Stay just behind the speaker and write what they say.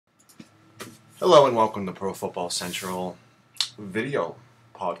Hello and welcome to Pro Football Central video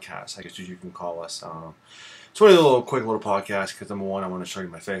podcast, I guess you can call us. It's one of the quick little podcasts because number one, I want to show you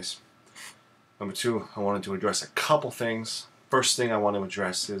my face. Number two, I wanted to address a couple things. First thing I want to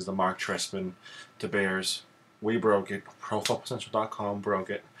address is the Marc Trestman to Bears. We broke it. ProFootballCentral.com broke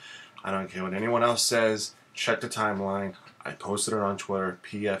it. I don't care what anyone else says. Check the timeline. I posted it on Twitter,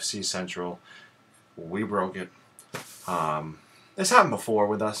 PFC Central. We broke it. This happened before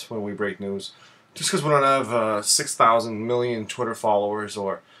with us when we break news. Just because we don't have 6,000 million Twitter followers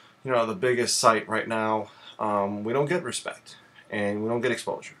or, the biggest site right now, we don't get respect and we don't get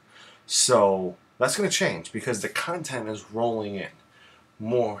exposure. So that's going to change because the content is rolling in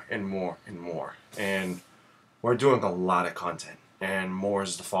more and more and more. And we're doing a lot of content and more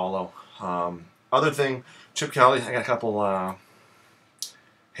is to follow. Other thing, Chip Kelly, I got a couple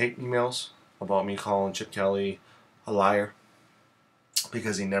hate emails about me calling Chip Kelly a liar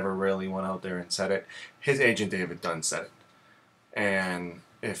because he never really went out there and said it. His agent David Dunn said it. And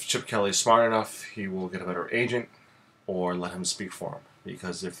if Chip Kelly is smart enough, he will get a better agent or let him speak for him.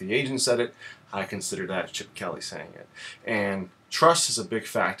 Because if the agent said it, I consider that Chip Kelly saying it. And trust is a big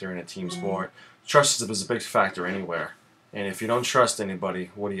factor in a team sport. Trust is a big factor anywhere. And if you don't trust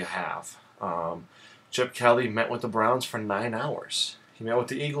anybody, what do you have? Chip Kelly met with the Browns for 9 hours. He met with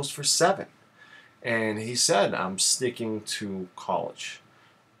the Eagles for 7. And he said, I'm sticking to college.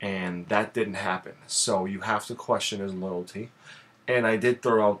 And that didn't happen. So you have to question his loyalty. And I did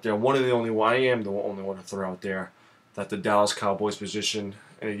throw out there, I am the only one to throw out there, that the Dallas Cowboys position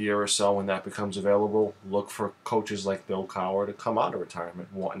in a year or so, when that becomes available, look for coaches like Bill Cowher to come out of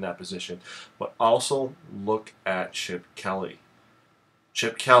retirement wanting that position. But also look at Chip Kelly.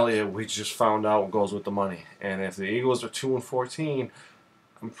 Chip Kelly, we just found out, goes with the money. And if the Eagles are 2-14,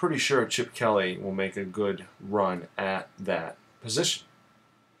 I'm pretty sure Chip Kelly will make a good run at that position.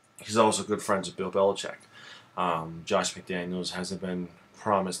 He's also good friends with Bill Belichick. Josh McDaniels hasn't been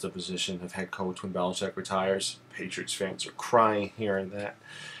promised the position of head coach when Belichick retires. Patriots fans are crying hearing that.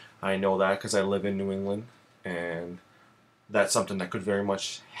 I know that because I live in New England, and that's something that could very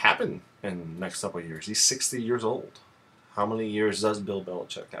much happen in the next couple of years. He's 60 years old. How many years does Bill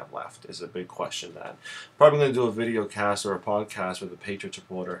Belichick have left is a big question. That probably going to do a video cast or a podcast with a Patriots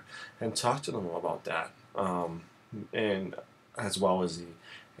reporter and talk to them about that, and as well as the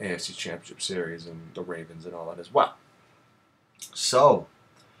AFC Championship Series and the Ravens and all that as well. So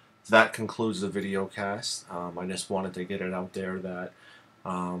that concludes the video cast. I just wanted to get it out there that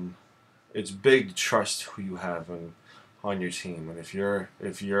it's big to trust who you have on your team, and if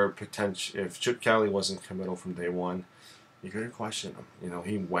Chip Kelly wasn't committal from day one, you could have questioned him.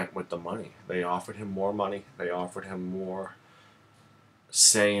 He went with the money. They offered him more money. They offered him more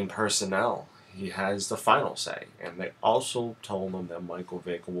say in personnel. He has the final say. And they also told him that Michael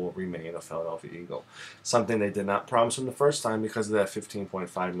Vick will remain a Philadelphia Eagle. Something they did not promise him the first time because of that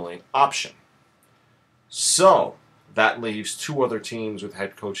 $15.5 million option. So that leaves 2 other teams with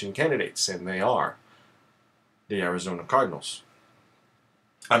head coaching candidates, and they are the Arizona Cardinals.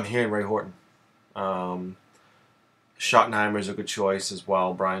 I'm hearing Ray Horton. Schottenheimer is a good choice as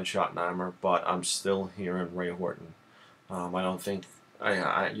well, Brian Schottenheimer, but I'm still hearing Ray Horton. I don't think,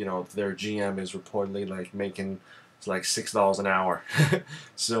 their GM is reportedly making $6 an hour,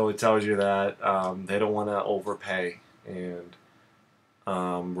 so it tells you that they don't want to overpay. And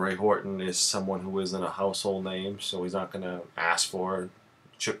Ray Horton is someone who isn't a household name, so he's not going to ask for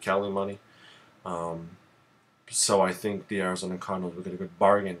Chip Kelly money. So I think the Arizona Cardinals will get a good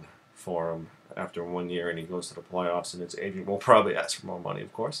bargain for him after 1 year, and he goes to the playoffs, and his agent will probably ask for more money,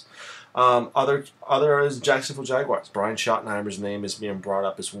 of course. Other is Jacksonville Jaguars. Brian Schottenheimer's name is being brought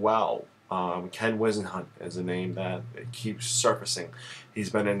up as well. Ken Wisenhunt is a name that it keeps surfacing. He's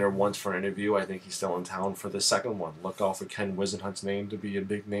been in there once for an interview. I think he's still in town for the second one. Look out for Ken Wisenhunt's name to be a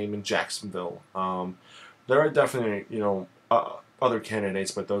big name in Jacksonville. There are definitely, other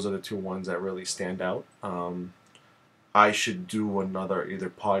candidates, but those are the 2 ones that really stand out. I should do another either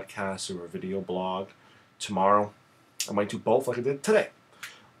podcast or a video blog tomorrow. I might do both like I did today.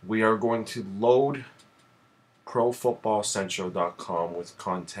 We are going to load ProFootballCentral.com with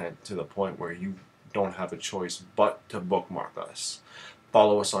content to the point where you don't have a choice but to bookmark us.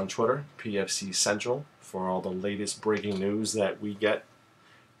 Follow us on Twitter, PFC Central, for all the latest breaking news that we get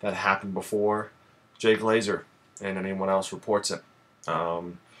that happened before Jay Glazer and anyone else reports it.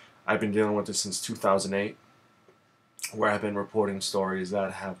 I've been dealing with this since 2008. Where I've been reporting stories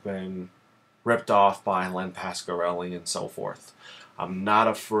that have been ripped off by Len Pasquarelli and so forth. I'm not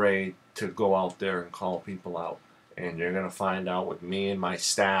afraid to go out there and call people out. And you're going to find out with me and my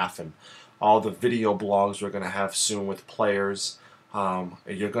staff and all the video blogs we're going to have soon with players,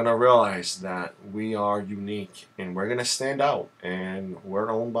 you're going to realize that we are unique and we're going to stand out. And we're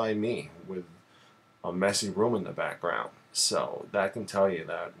owned by me with a messy room in the background. So that can tell you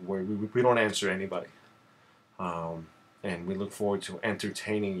that we don't answer anybody. And we look forward to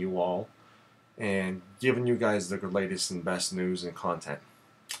entertaining you all and giving you guys the latest and best news and content.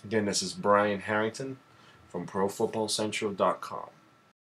 Again, this is Brian Harrington from ProFootballCentral.com.